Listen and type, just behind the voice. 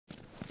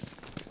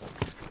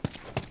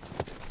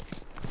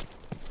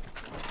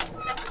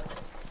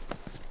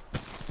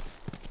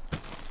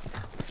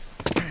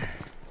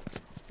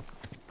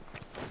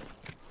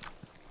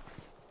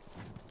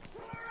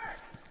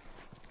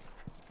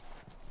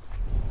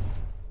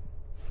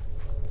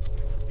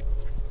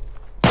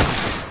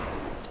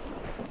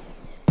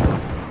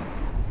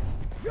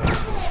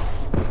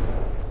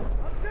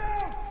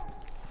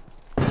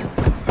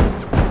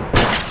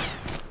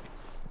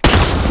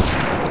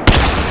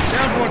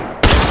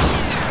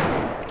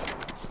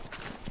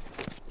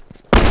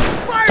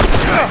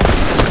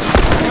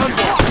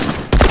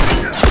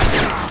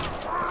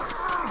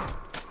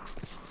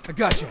I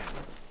gotcha.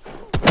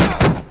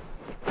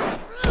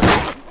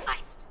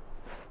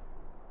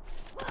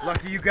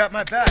 Lucky you got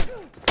my back.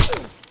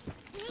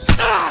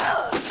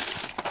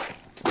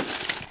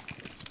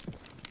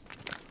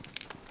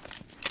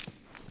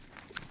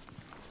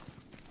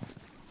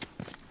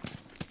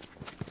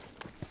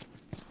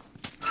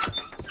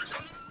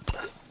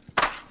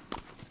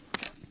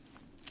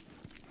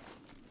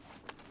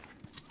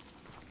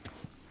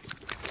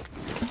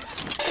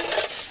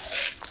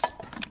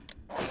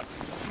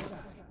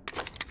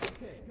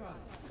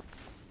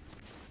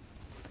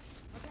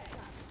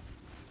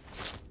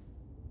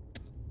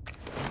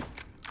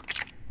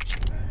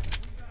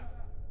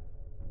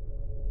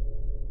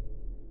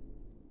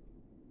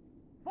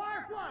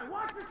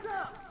 Watch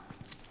yourself!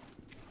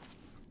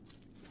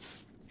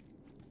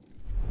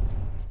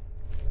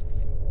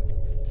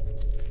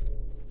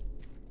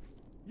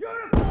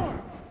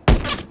 Uniform!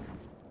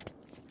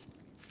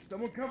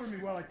 Someone cover me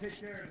while I take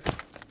care of this.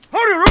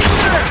 Hunter, over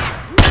there!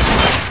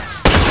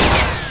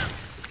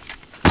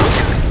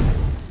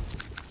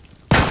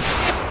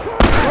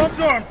 Trump's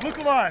armed, look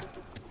alive!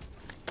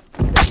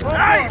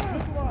 Nice!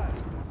 Look alive!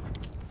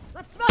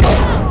 Let's smoke him!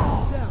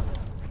 Down!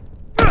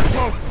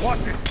 Smoke, watch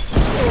it!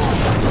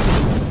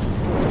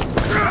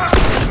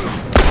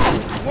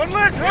 One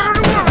less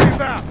hunter to worry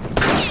about!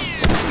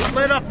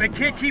 Let up, they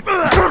can't keep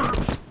up! One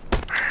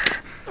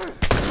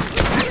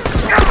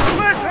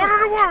less hunter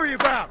to worry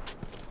about!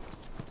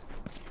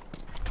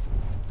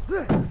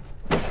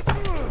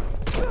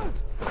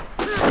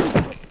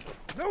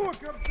 No one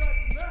comes back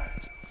from that!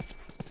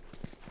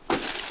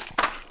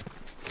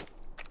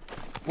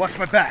 Watch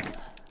my back.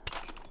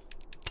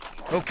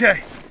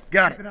 Okay,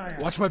 got it.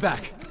 Watch my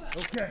back.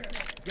 Okay,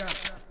 got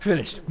it.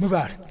 Finished. Move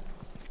out.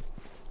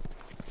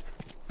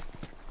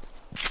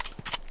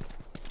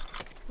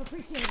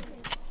 Appreciate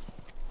it.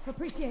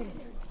 Appreciate it.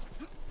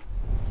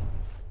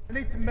 I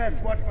need some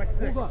meds. Watch my six.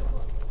 Move up.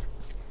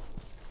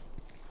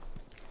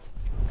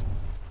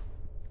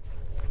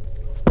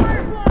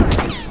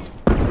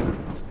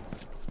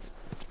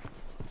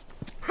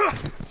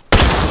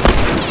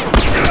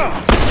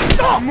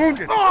 I'm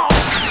wounded.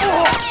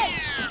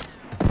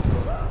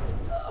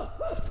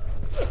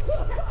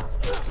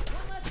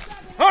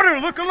 Hunter,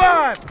 look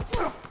alive!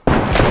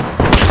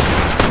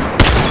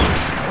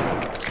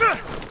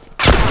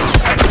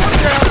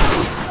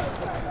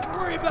 Don't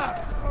worry about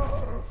it.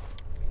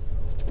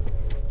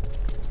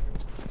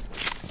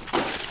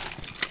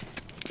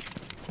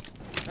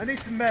 I need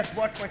some meds.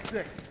 Watch my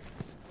six.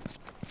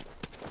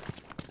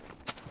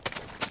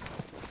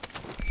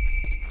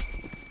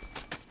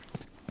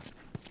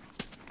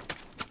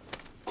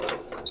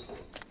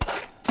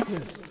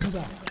 Move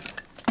out.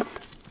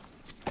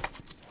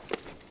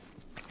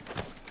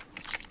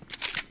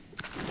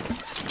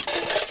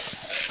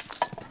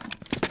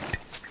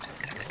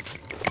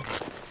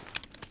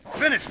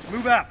 Finished.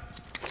 Move out.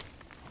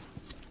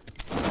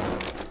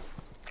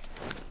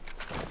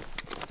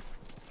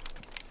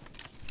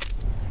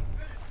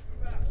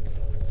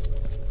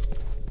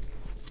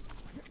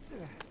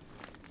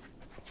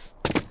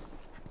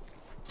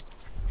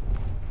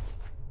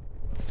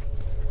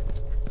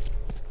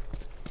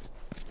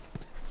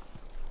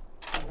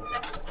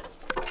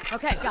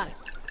 Okay, got it.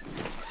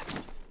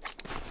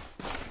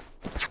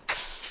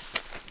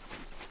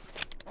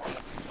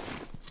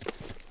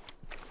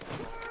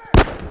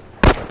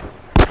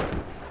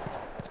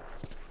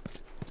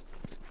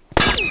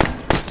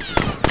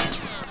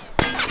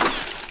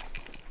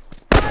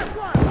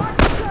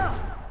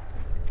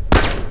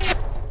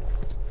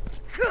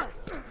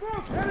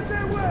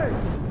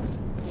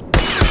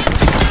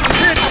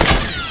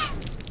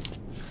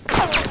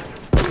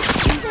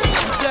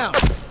 Down.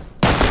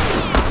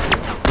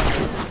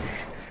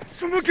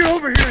 Someone get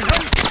over here and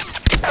help me.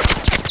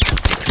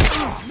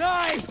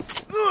 Nice.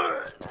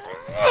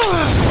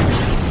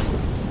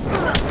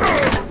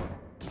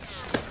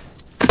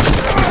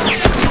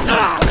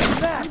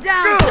 I'm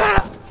down.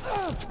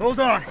 Hold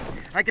on.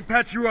 I can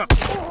patch you up.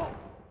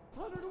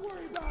 Hunter to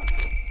worry about.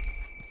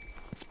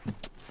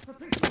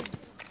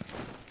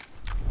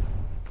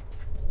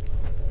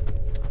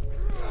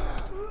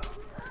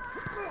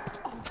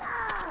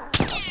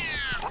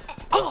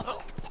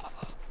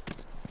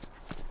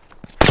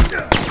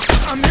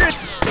 I'm hit.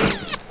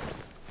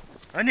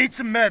 I need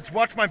some meds.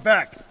 Watch my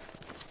back.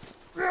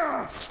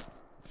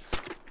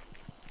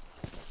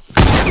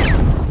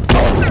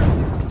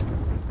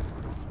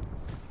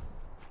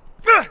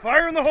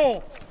 Fire in the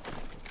hole.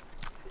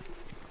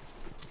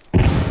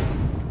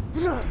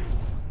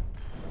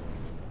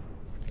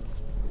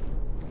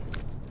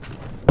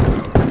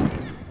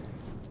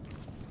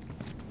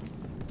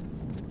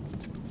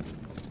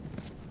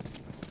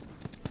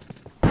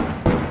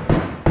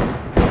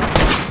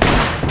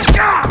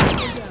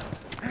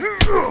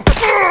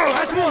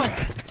 That's one.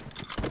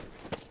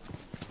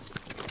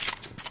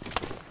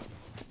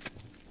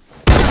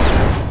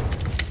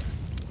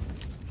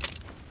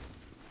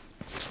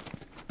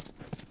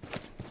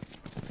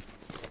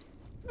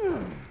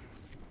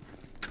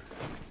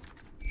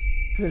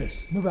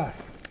 Finished. Move out.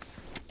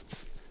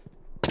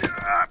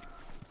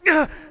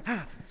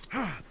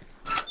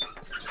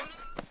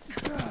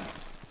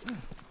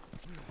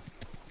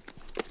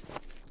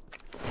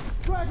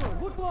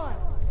 Look live.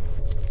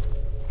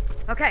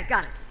 Okay,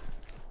 got it.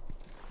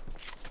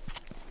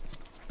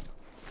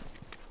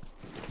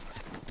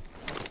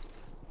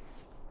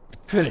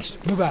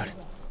 Finished. Move out.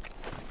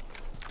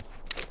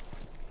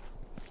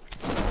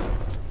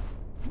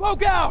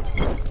 Smoke out!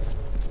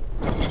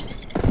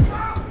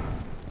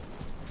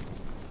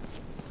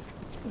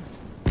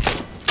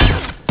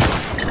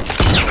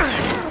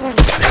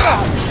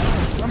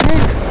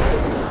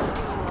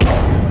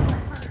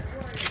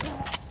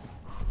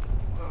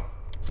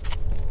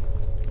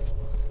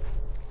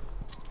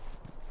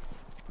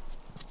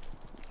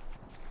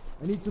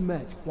 I need some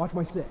meds. Watch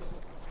my 6.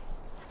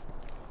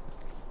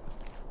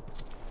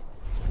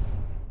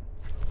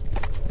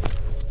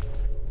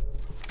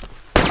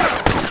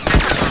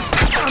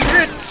 I'm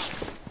hit!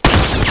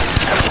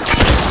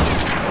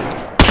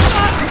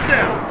 He's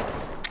down!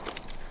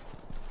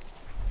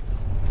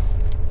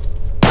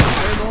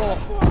 They're in the hole.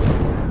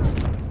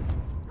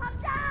 I'm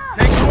down!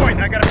 Take point,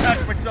 I gotta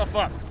patch myself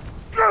up.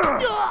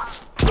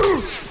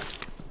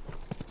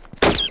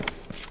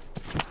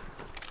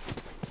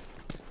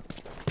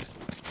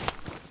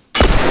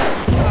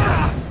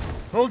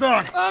 Hold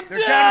on. I'm They're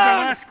down to down!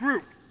 their last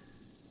group.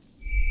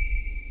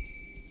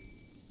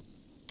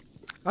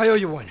 I owe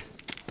you one.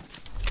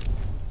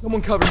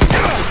 Someone cover me.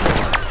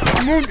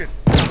 I'm wounded.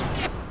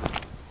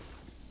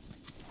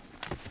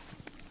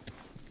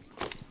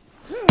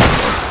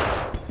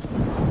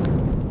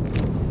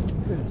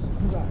 Finish.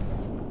 Move out.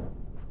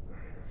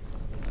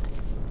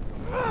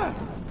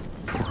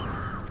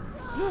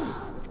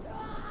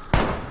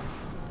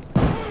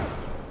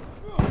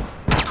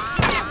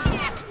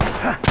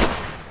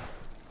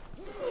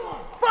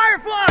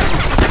 Firefly!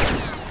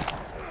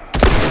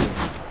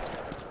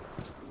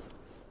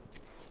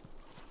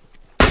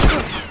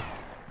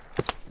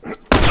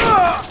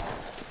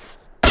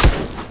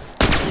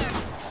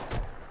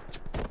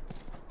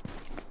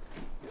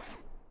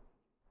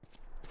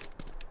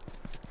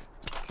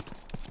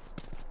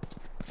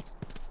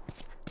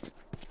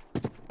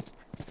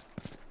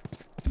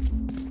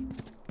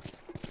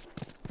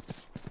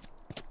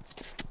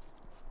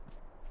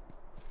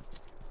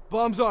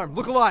 Bomb's armed.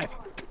 Look alive.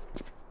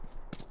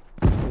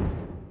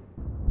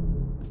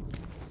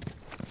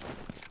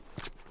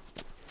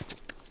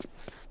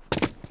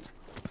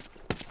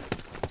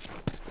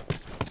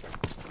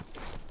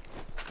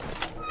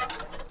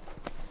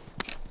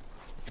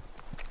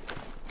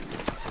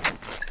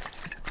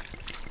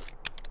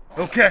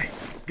 Okay,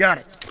 got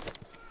it.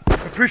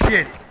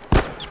 Appreciate it.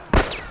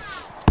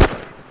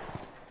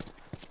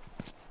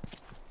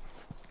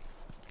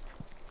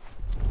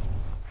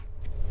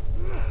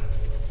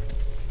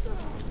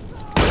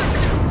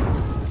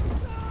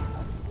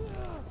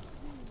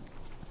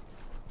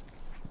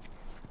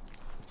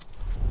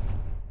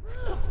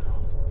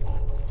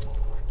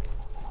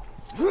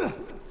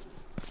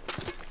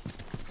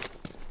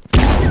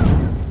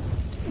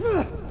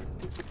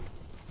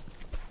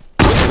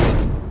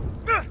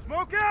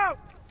 Smoke out!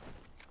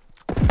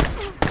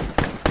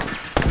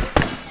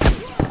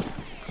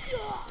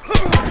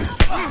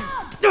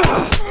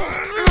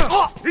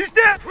 He's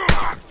dead!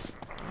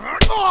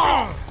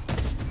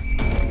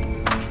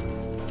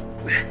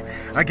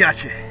 I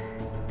got you.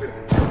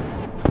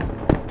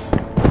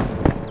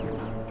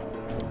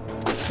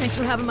 Thanks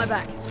for having my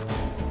back.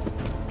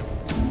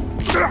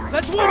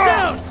 That's one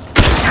down!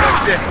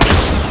 That's it.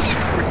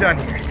 We're done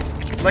here.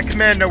 Let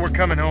command know we're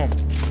coming home.